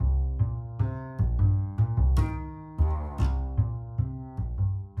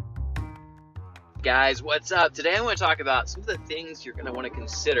Guys, what's up? Today I want to talk about some of the things you're going to want to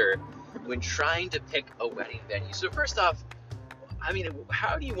consider when trying to pick a wedding venue. So first off, how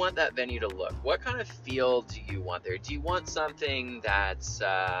do you want that venue to look? What kind of feel do you want there? Do you want something that's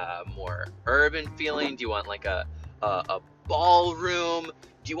more urban feeling? Do you want like a ballroom?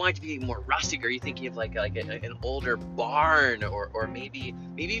 Do you want it to be more rustic? Are you thinking of like an older barn, or maybe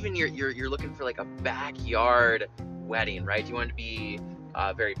even you're looking for like a backyard wedding, right? Do you want it to be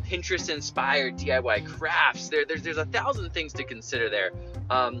very Pinterest-inspired DIY crafts? There's a thousand things to consider there.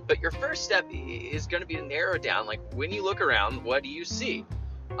 But your first step is going to be to narrow down, like when you look around, what do you see?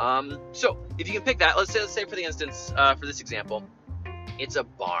 So if you can pick that, let's say for the instance, for this example, it's a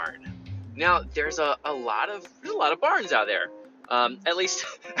barn. Now there's a lot of barns out there, at least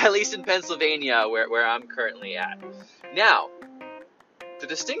in Pennsylvania where I'm currently at. Now, the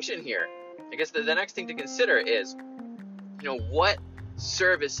distinction here, I guess the next thing to consider is, what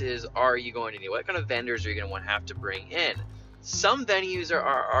services are you going to need? What kind of vendors are you going to want to have to bring in? Some venues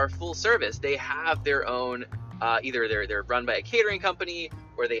are full service. They have their own, either they're run by a catering company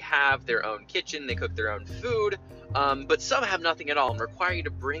or they have their own kitchen. They cook their own food. But some have nothing at all and require you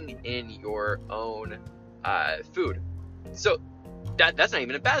to bring in your own food. So that's not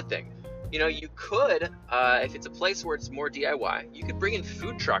even a bad thing. You could, if it's a place where it's more DIY, you could bring in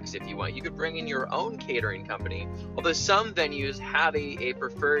food trucks if you want. You could bring in your own catering company. Although some venues have a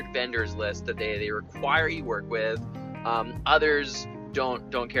preferred vendors list that they require you work with. Others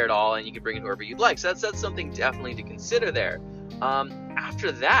don't care at all, and you can bring in whoever you'd like. So that's something definitely to consider there.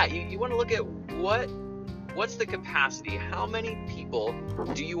 After that, you want to look at what's the capacity? How many people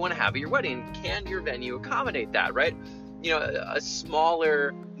do you want to have at your wedding? Can your venue accommodate that, right? A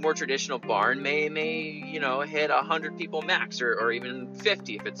smaller, more traditional barn may hit 100 people max, or even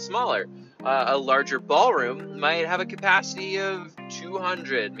 50 if it's smaller. A larger ballroom might have a capacity of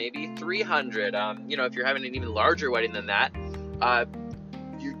 200, maybe 300. If you're having an even larger wedding than that,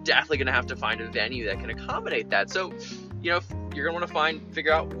 you're definitely going to have to find a venue that can accommodate that. So, you're going to want to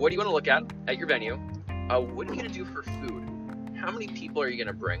figure out what do you want to look at your venue. What are you going to do for food? How many people are you going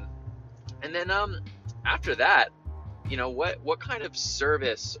to bring? And then after that, what kind of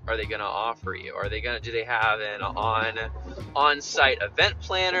service are they going to offer you? Do they have an on-site event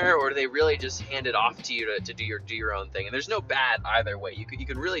planner, or do they really just hand it off to you to do your own thing? And there's no bad either way. You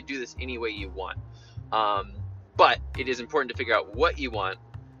can really do this any way you want. But it is important to figure out what you want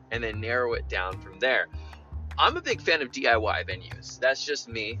and then narrow it down from there. I'm a big fan of DIY venues. That's just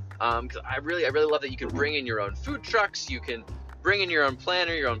me. Because I really love that you can bring in your own food trucks. You can bring in your own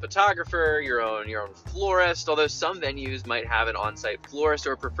planner, your own photographer, your own florist. Although some venues might have an on-site florist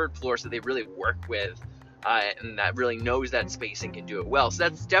or a preferred florist that they really work with, and that really knows that space and can do it well. So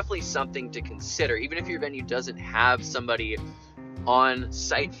that's definitely something to consider. Even if your venue doesn't have somebody on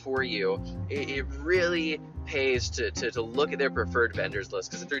site for you, it really pays to look at their preferred vendors list,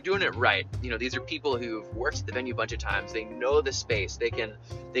 because if they're doing it right, these are people who've worked at the venue a bunch of times. They know the space. They can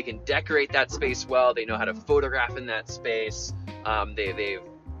decorate that space well. They know how to photograph in that space. They've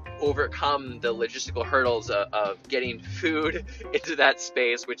overcome the logistical hurdles of getting food into that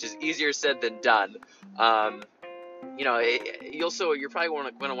space, which is easier said than done. You're probably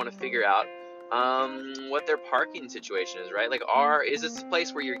going to want to figure out what their parking situation is, right? Like, is this a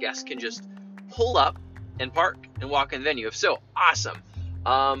place where your guests can just pull up and park and walk in the venue? If so, awesome.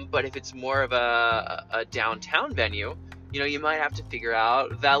 But if it's more of a downtown venue, you might have to figure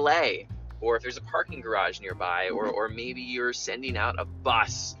out valet, or if there's a parking garage nearby, or maybe you're sending out a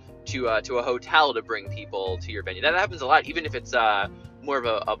bus to a hotel to bring people to your venue. That happens a lot, even if it's more of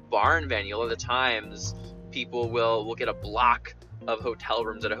a barn venue. A lot of the times people will get a block of hotel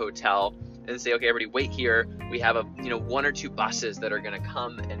rooms at a hotel and say, okay, everybody wait here. We have one or two buses that are going to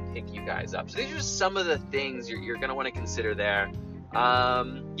come and pick you guys up. So these are just some of the things you're going to want to consider there. I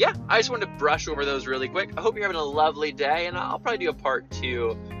just wanted to brush over those really quick. I hope you're having a lovely day, and I'll probably do a part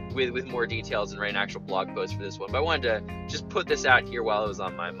 2 with more details and write an actual blog post for this one. But I wanted to just put this out here while it was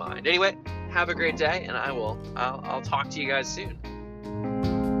on my mind. Anyway, have a great day, and I'll talk to you guys soon.